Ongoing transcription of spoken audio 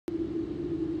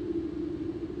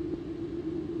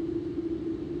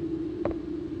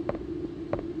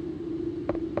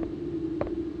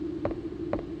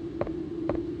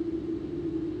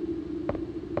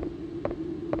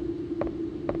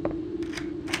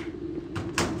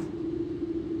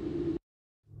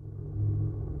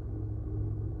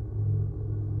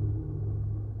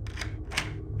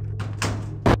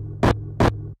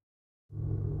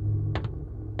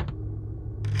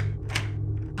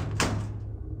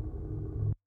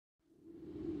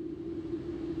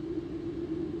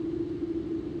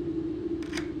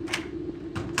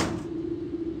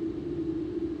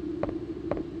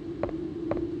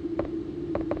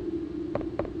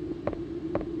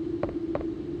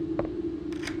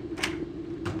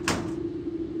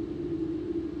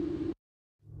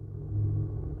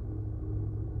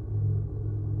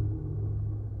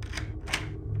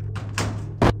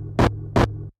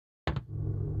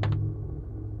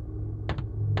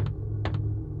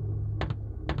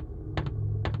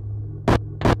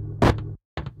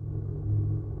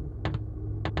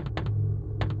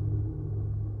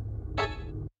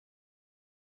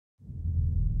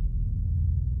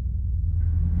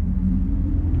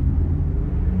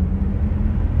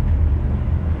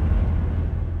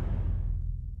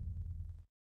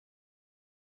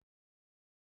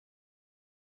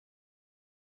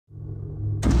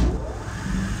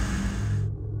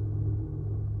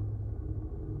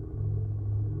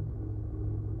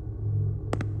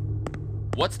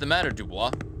What's the matter,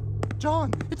 Dubois?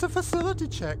 John, it's a facility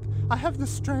check. I have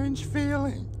this strange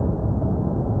feeling.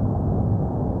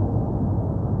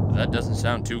 That doesn't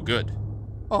sound too good.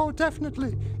 Oh,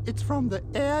 definitely. It's from the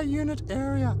air unit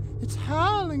area. It's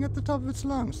howling at the top of its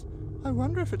lungs. I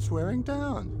wonder if it's wearing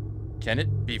down. Can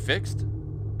it be fixed?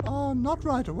 Oh, not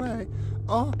right away.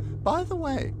 Oh, by the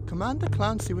way, Commander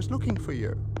Clancy was looking for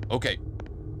you. Okay.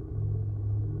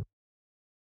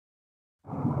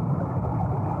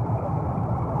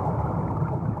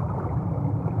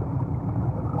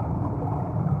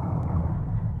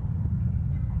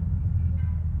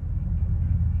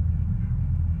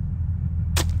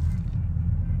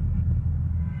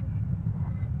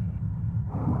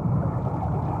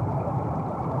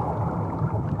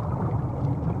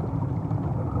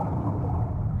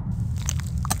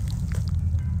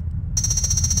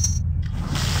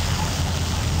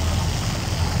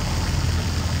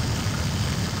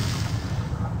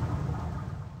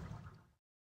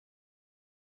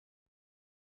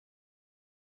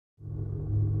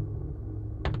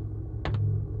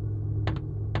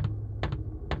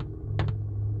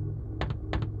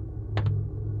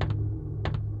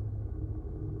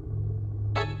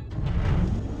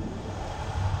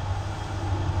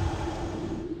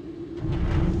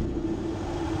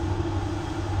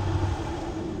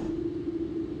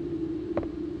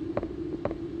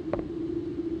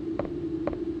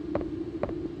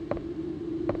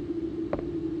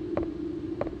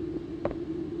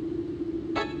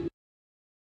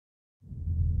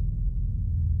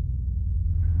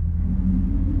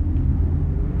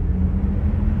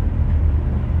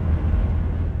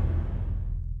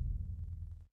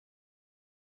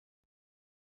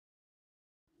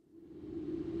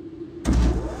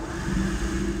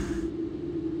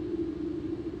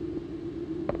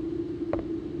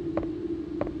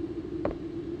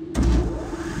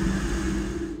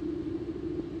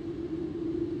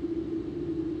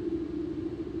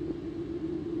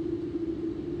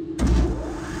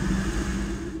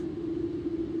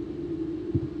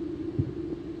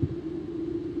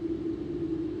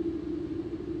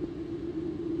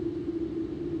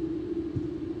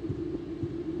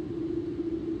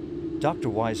 Dr.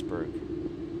 Weisberg,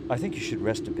 I think you should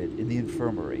rest a bit in the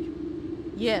infirmary.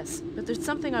 Yes, but there's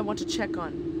something I want to check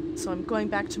on, so I'm going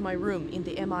back to my room in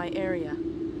the MI area.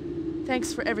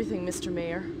 Thanks for everything, Mr.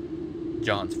 Mayor.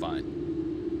 John's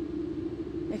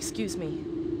fine. Excuse me.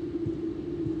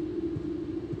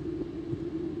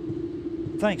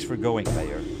 Thanks for going,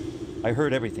 Mayor. I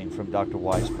heard everything from Dr.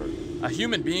 Weisberg. A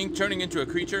human being turning into a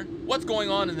creature? What's going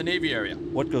on in the Navy area?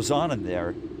 What goes on in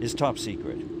there is top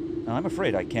secret. I'm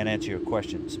afraid I can't answer your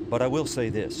questions, but I will say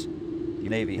this. The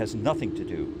Navy has nothing to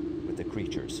do with the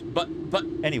creatures. But...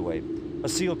 Anyway, a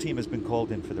SEAL team has been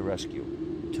called in for the rescue.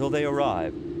 Until they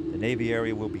arrive, the Navy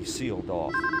area will be sealed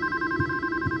off.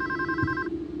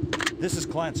 This is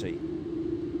Clancy.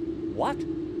 What?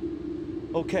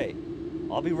 Okay,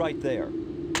 I'll be right there.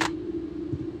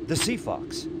 The Sea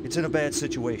Fox, it's in a bad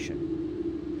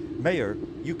situation. Mayor,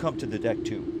 you come to the deck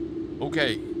too.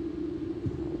 Okay.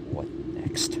 What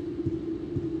next?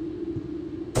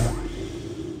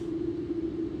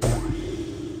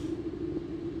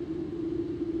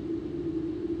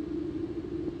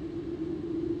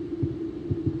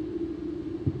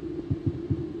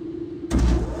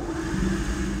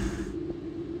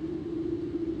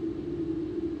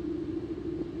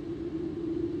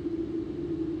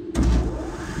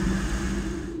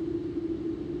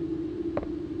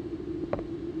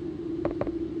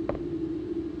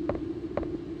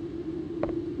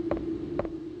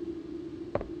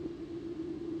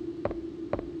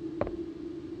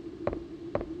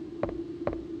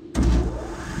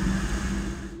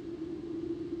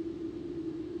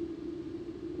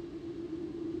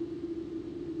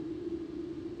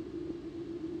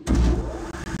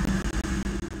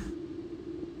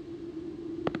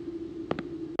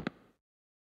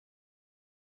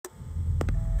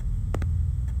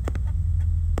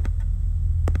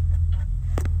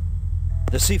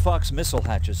 The Sea Fox missile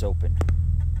hatch is open.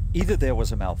 Either there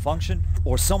was a malfunction,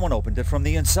 or someone opened it from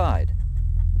the inside.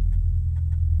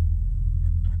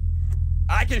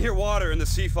 I can hear water in the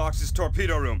Sea Fox's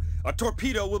torpedo room. A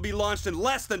torpedo will be launched in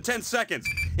less than 10 seconds.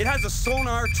 It has a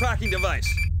sonar tracking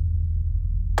device.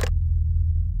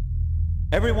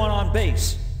 Everyone on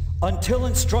base, until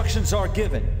instructions are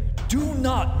given, do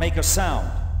not make a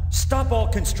sound. Stop all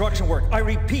construction work. I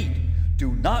repeat,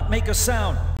 do not make a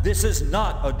sound. This is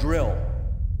not a drill.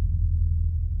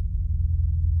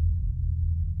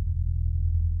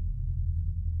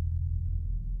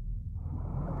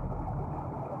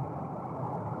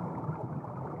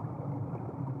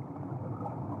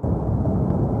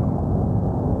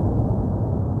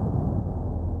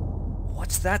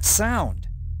 that sound?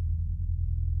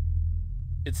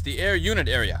 It's the air unit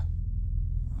area.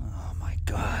 Oh my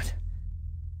God.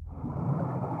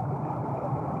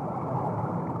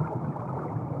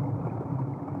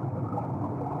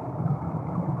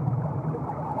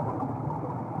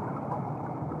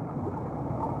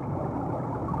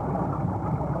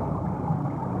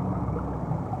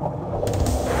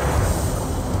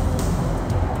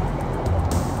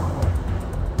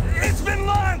 It's been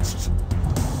launched!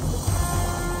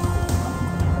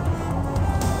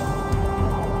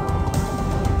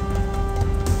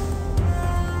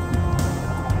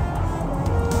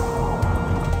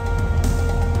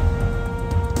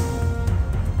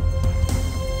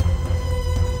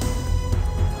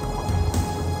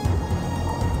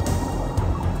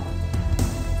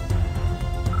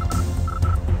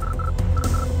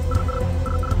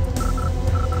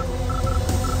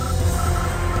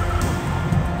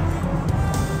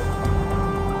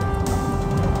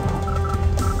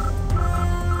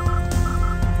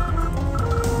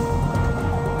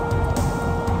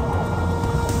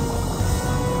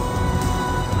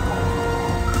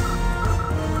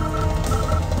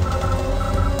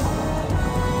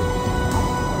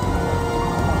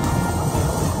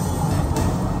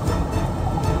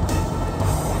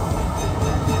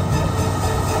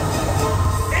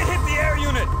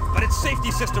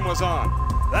 Safety system was on.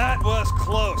 That was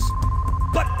close.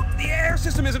 But the air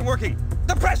system isn't working.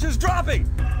 The pressure's dropping.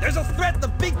 There's a threat the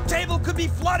big table could be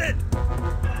flooded.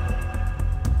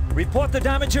 Report the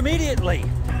damage immediately.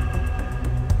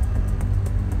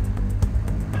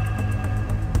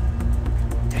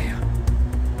 Damn.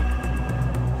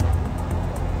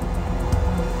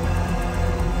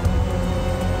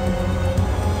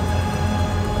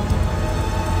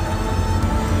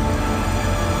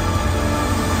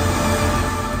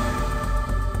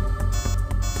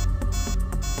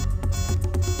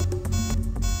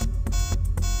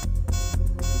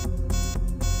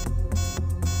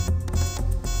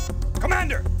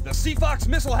 Commander, the Sea Fox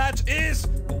missile hatch is...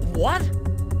 What?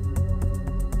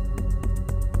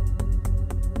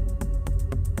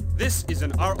 This is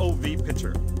an ROV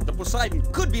picture. The Poseidon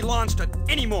could be launched at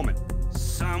any moment.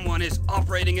 Someone is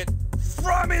operating it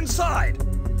from inside.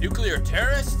 Nuclear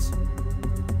terrorists?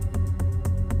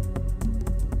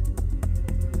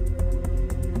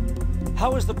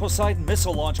 How is the Poseidon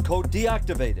missile launch code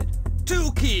deactivated?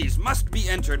 2 keys must be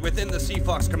entered within the Sea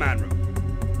Fox command room.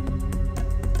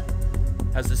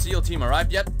 Has the SEAL team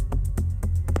arrived yet?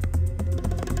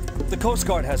 The Coast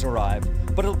Guard has arrived,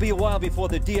 but it'll be a while before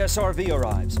the DSRV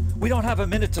arrives. We don't have a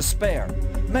minute to spare.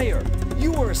 Mayor,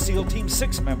 you were a SEAL Team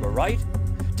 6 member, right?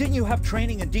 Didn't you have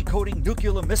training in decoding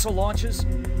nuclear missile launches?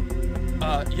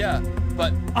 Yeah,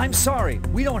 but... I'm sorry,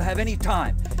 we don't have any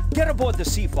time. Get aboard the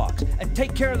Sea Fox and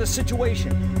take care of the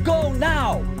situation. Go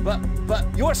now! But...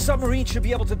 Your submarine should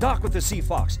be able to dock with the Sea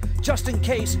Fox. Just in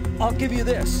case, I'll give you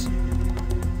this.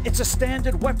 It's a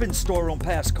standard weapons storeroom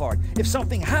pass card. If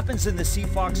something happens in the Sea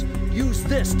Fox, use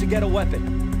this to get a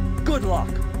weapon. Good luck.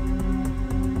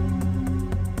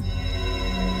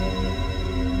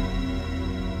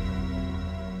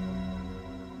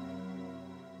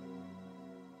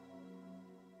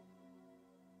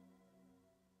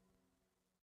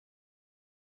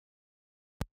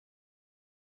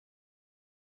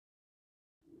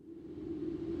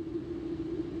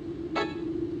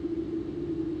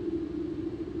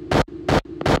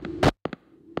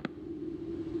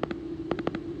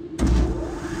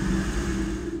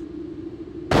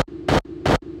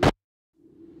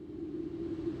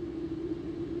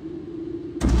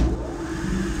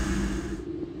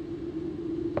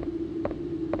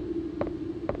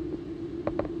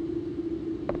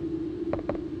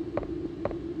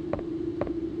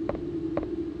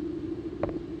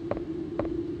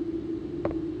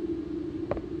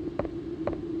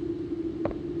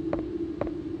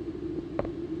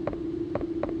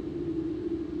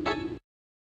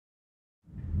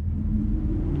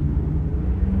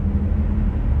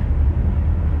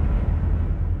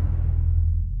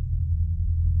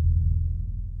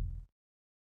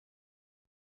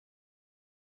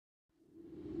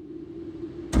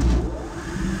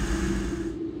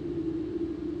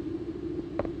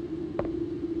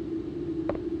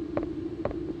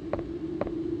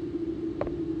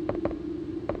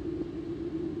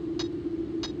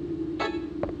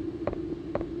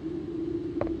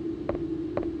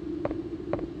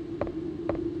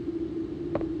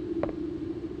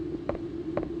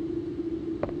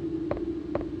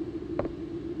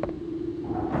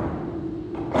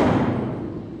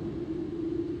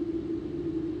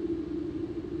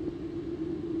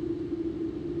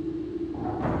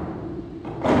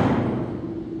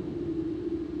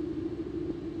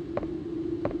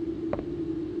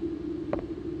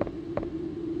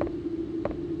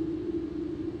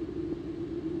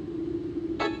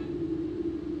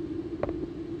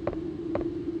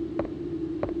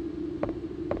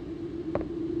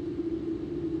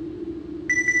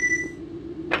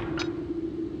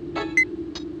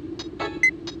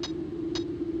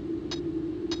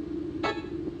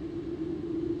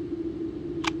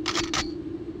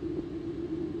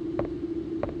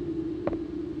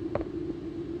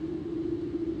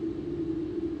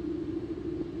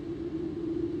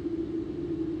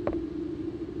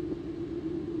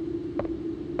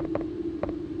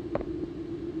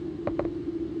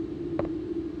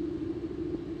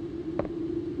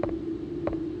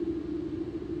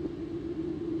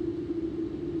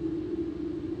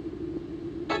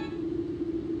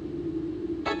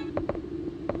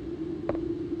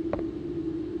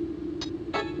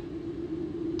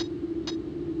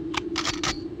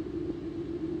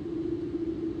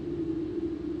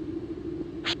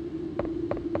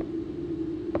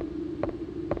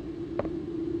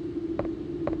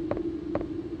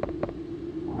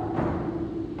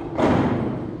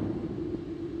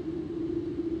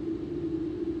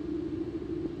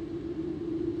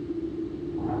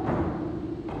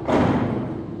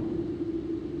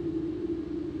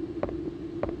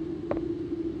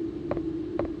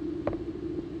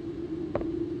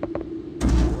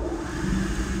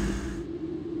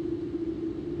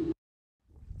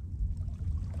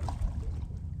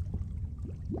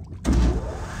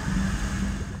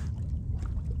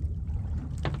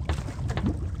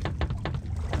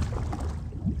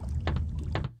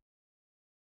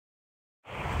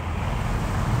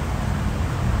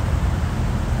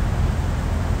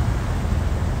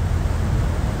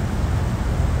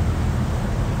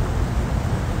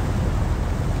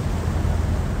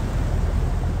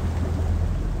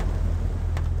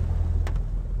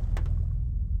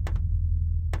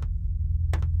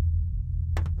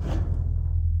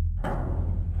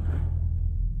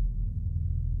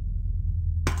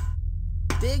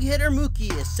 Big hitter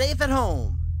Mookie is safe at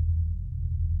home.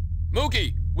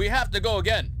 Mookie, we have to go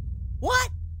again. What?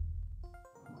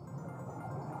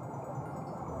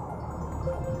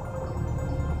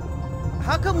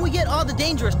 How come we get all the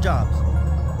dangerous jobs?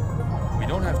 We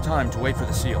don't have time to wait for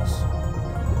the SEALs.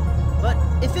 But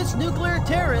if it's nuclear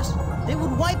terrorists, they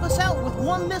would wipe us out with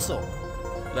one missile.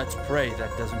 Let's pray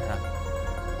that doesn't happen.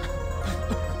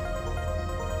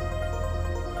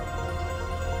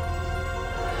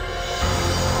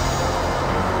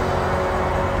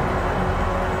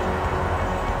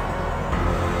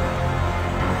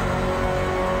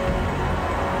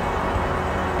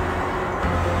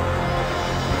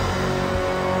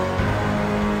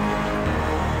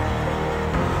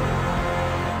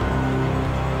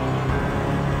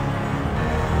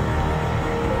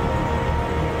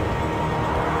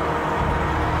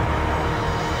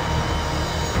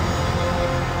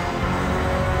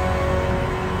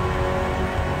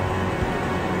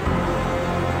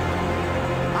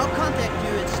 I'll contact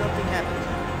you if something happens.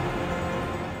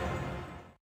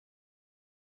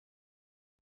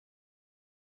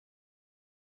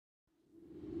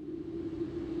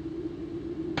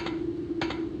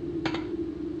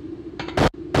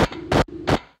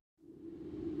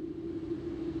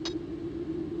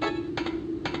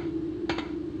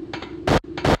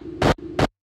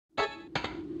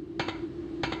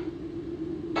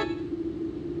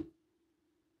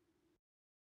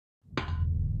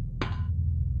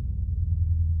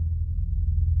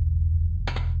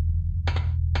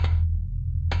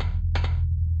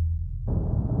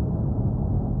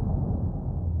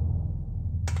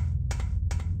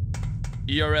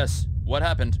 ERS, what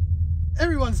happened?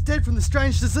 Everyone's dead from the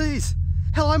strange disease.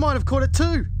 Hell, I might have caught it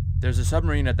too. There's a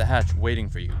submarine at the hatch waiting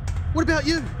for you. What about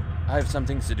you? I have some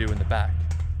things to do in the back.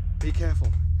 Be careful.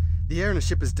 The air in a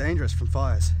ship is dangerous from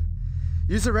fires.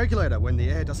 Use the regulator when the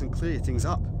air doesn't clear things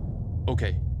up.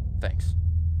 Okay, thanks.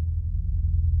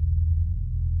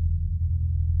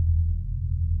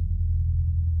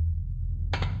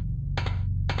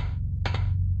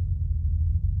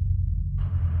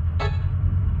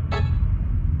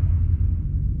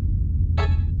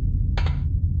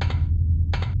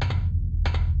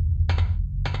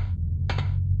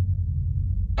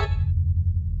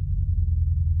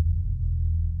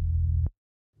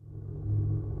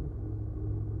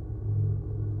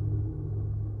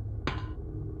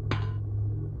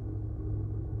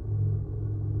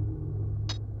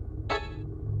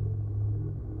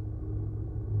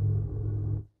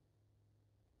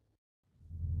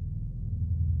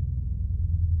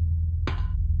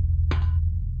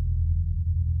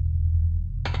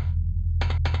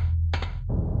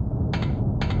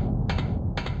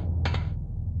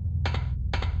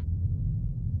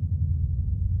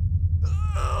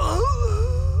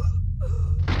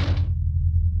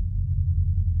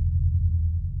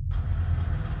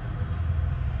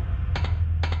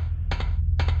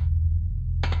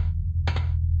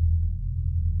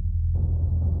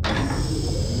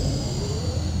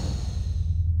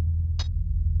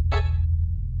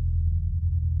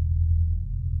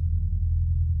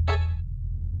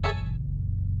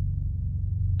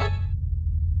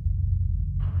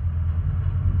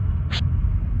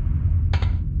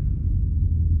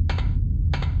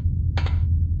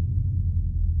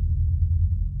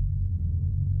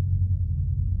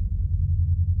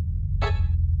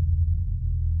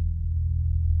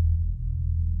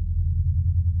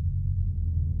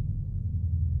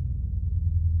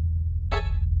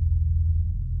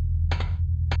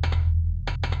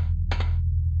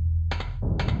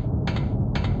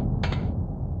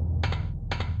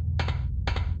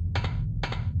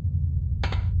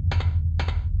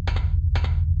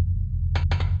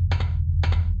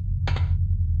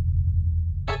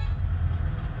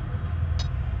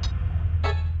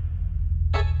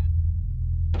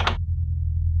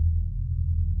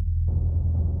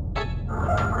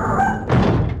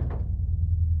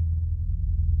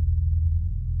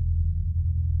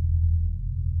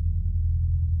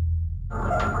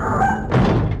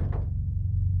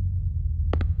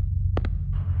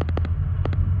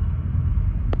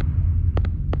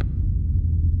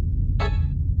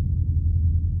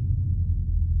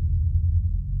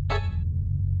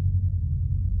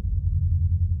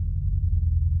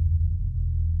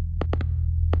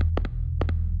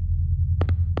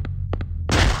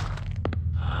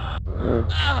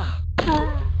 Ah!